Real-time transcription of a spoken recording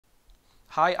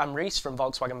Hi, I'm Reese from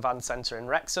Volkswagen Van Centre in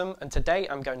Wrexham, and today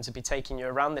I'm going to be taking you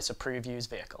around this approved used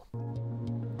vehicle.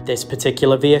 This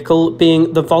particular vehicle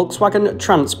being the Volkswagen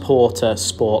Transporter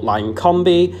Sportline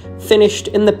Kombi, finished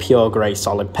in the pure grey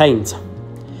solid paint.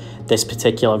 This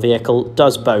particular vehicle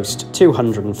does boast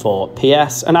 204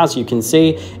 PS, and as you can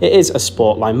see, it is a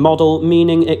Sportline model,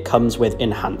 meaning it comes with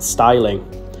enhanced styling.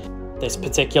 This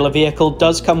particular vehicle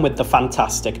does come with the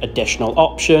fantastic additional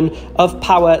option of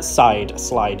power side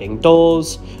sliding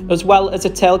doors, as well as a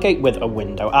tailgate with a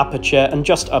window aperture, and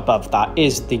just above that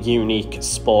is the unique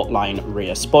Sportline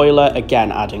rear spoiler,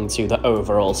 again adding to the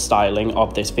overall styling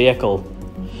of this vehicle.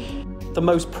 The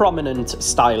most prominent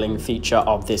styling feature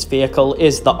of this vehicle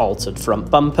is the altered front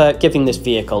bumper, giving this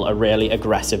vehicle a really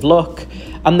aggressive look,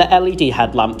 and the LED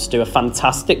headlamps do a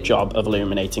fantastic job of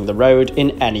illuminating the road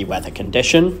in any weather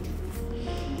condition.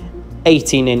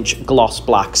 18-inch gloss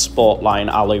black Sportline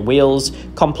alloy wheels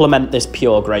complement this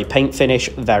pure grey paint finish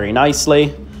very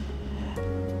nicely.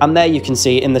 And there you can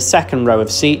see in the second row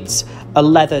of seats, a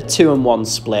leather 2-in-1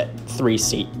 split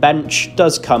 3-seat bench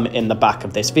does come in the back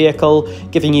of this vehicle,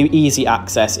 giving you easy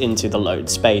access into the load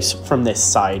space from this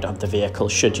side of the vehicle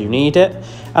should you need it.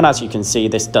 And as you can see,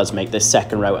 this does make this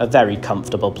second row a very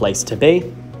comfortable place to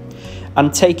be.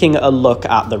 And taking a look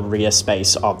at the rear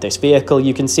space of this vehicle,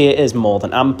 you can see it is more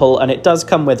than ample, and it does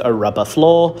come with a rubber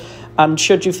floor. And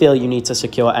should you feel you need to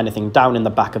secure anything down in the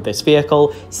back of this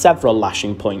vehicle, several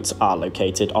lashing points are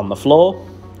located on the floor.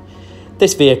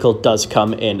 This vehicle does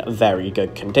come in very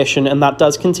good condition, and that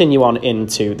does continue on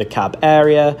into the cab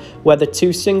area, where the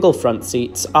two single front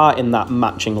seats are in that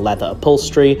matching leather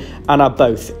upholstery and are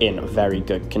both in very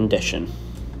good condition.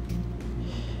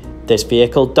 This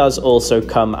vehicle does also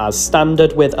come as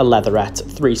standard with a leatherette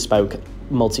 3-spoke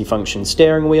multifunction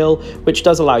steering wheel, which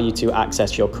does allow you to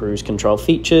access your cruise control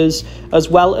features, as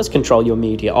well as control your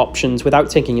media options without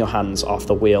taking your hands off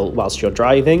the wheel whilst you're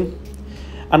driving.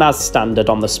 And as standard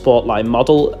on the Sportline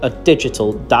model, a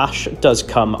digital dash does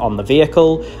come on the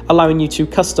vehicle, allowing you to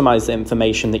customize the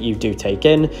information that you do take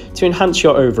in to enhance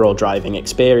your overall driving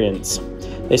experience.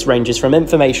 This ranges from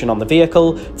information on the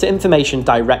vehicle to information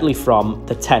directly from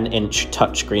the 10-inch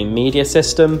touchscreen media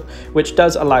system, which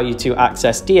does allow you to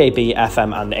access DAB,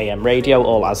 FM and AM radio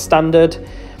all as standard.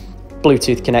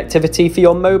 Bluetooth connectivity for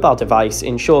your mobile device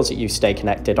ensures that you stay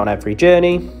connected on every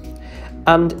journey.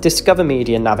 And Discover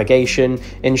Media navigation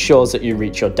ensures that you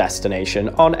reach your destination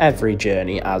on every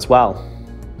journey as well.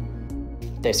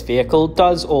 This vehicle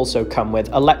does also come with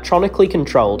electronically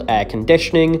controlled air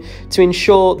conditioning to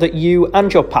ensure that you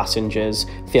and your passengers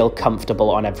feel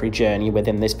comfortable on every journey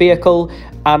within this vehicle,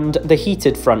 and the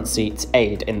heated front seats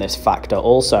aid in this factor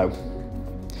also.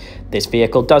 This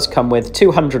vehicle does come with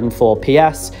 204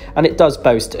 PS, and it does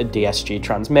boast a DSG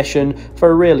transmission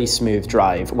for a really smooth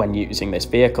drive when using this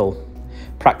vehicle.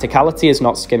 Practicality is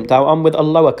not skimped out on, with a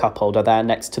lower cup holder there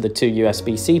next to the 2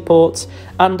 USB-C ports,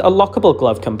 and a lockable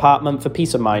glove compartment for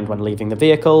peace of mind when leaving the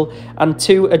vehicle, and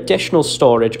 2 additional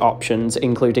storage options,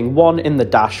 including one in the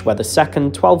dash where the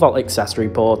second 12-volt accessory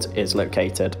port is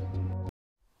located.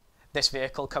 This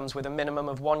vehicle comes with a minimum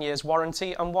of 1 year's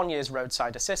warranty and 1 year's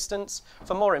roadside assistance.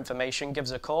 For more information, give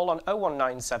us a call on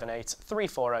 01978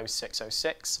 340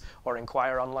 606 or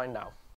inquire online now.